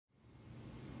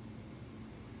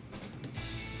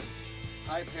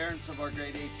Hi parents of our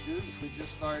grade 8 students. We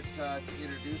just start to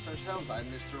introduce ourselves. I'm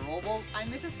Mr. Roble. I'm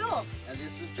Mrs. Sewell. And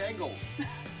this is Django,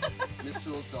 Miss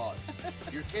Sewell's dog.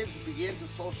 Your kids begin to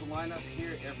social line up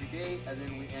here every day and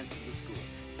then we enter the school.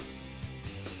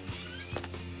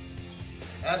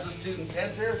 As the students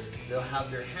enter, they'll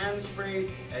have their hands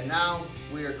sprayed, and now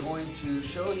we are going to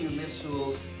show you Miss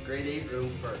Sewell's grade 8 room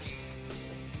first.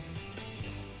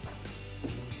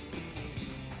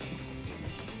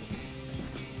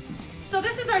 So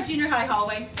this is our junior high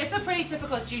hallway. It's a pretty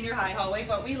typical junior high hallway,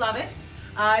 but we love it.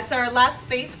 It's our last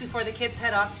space before the kids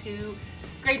head off to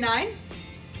grade 9.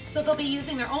 So they'll be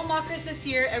using their own lockers this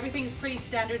year. Everything's pretty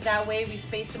standard that way. We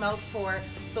spaced them out for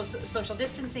social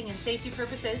distancing and safety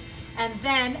purposes. And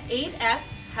then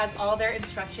 8S has all their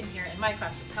instruction here in my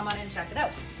classroom. Come on in and check it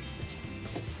out.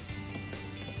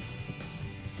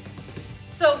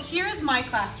 So here is my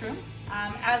classroom.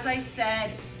 As I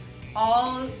said,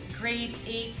 all grade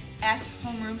 8S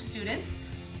homeroom students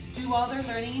do all their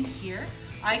learning in here.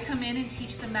 I come in and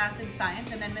teach them math and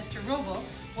science, and then Mr. Roble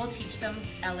will teach them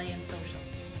LA and social.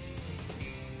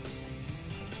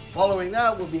 Following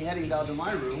that, we'll be heading down to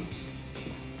my room.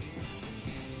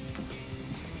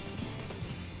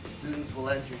 Students will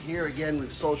enter here again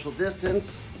with social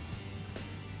distance.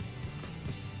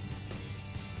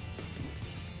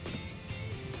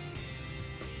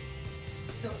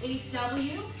 So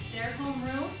 8W, their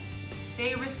homeroom,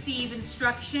 they receive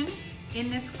instruction in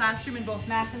this classroom in both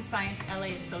math and science, LA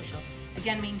and social.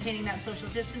 Again, maintaining that social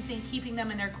distancing, keeping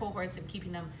them in their cohorts and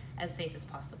keeping them as safe as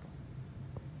possible.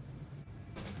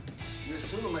 Ms.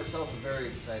 Sewell and myself are very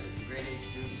excited. The grade 8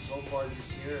 students so far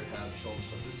this year have shown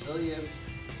some resilience.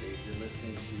 They've been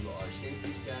listening to our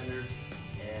safety standards,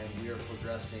 and we are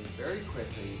progressing very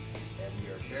quickly, and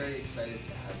we are very excited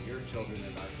to have your children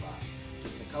in our class.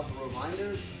 Just a couple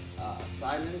reminders,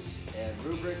 assignments and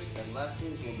rubrics and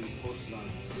lessons will be posted on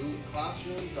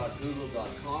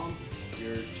classroom.google.com.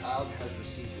 Your child has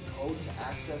received the code to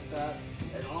access that,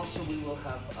 and also we will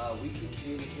have weekly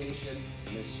communication.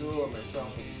 Ms. Sewell and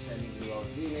myself will be sending you out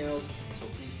emails, so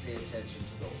please pay attention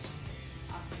to those.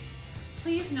 Awesome.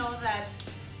 Please know that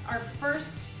our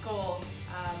first goal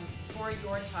for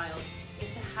your child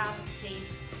is to have a safe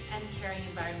and caring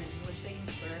environment in which they can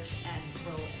flourish and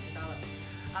grow and develop.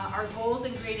 Our goals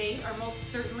in grade 8 are most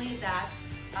certainly that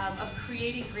of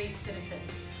creating great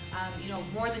citizens.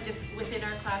 More than just within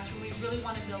our classroom, we really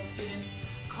want to build students'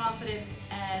 confidence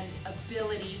and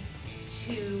ability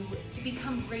to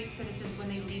become great citizens when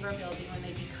they leave our building, when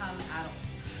they become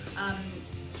adults.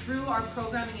 Through our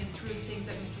programming and through things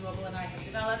that Mr. Roble and I have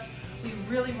developed, we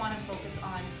really want to focus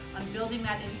on building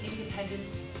that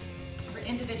independence for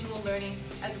individual learning,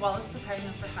 as well as preparing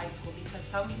them for high school, because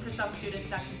for some students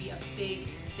that can be a big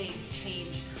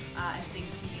change, and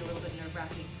things can be a little bit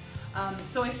nerve-wracking.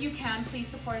 So if you can, please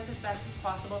support us as best as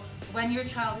possible. When your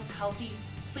child is healthy,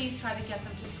 please try to get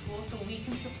them to school so we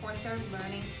can support their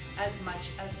learning as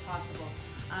much as possible.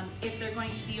 If they're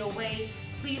going to be away,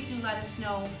 please do let us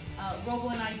know.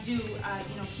 Roble and I do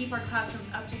keep our classrooms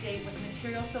up to date with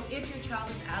material, so if your child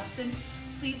is absent,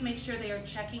 please make sure they are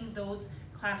checking those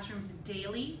classrooms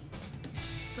daily,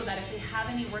 so that if they have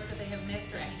any work that they have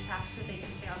missed or any task that they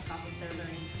can stay on top of their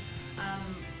learning.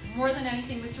 More than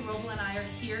anything, Mr. Roble and I are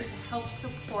here to help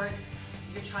support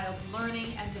your child's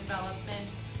learning and development,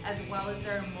 as well as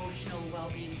their emotional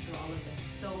well-being through all of this.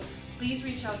 So please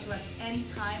reach out to us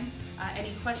anytime,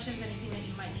 any questions, anything that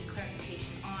you might need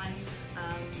clarification on.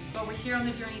 But we're here on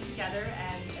the journey together,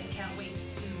 and can't wait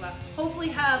to hopefully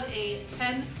have a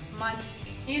 10-month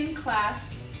in-class,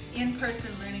 in-person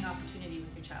learning opportunity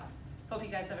with your child. Hope you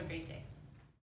guys have a great day.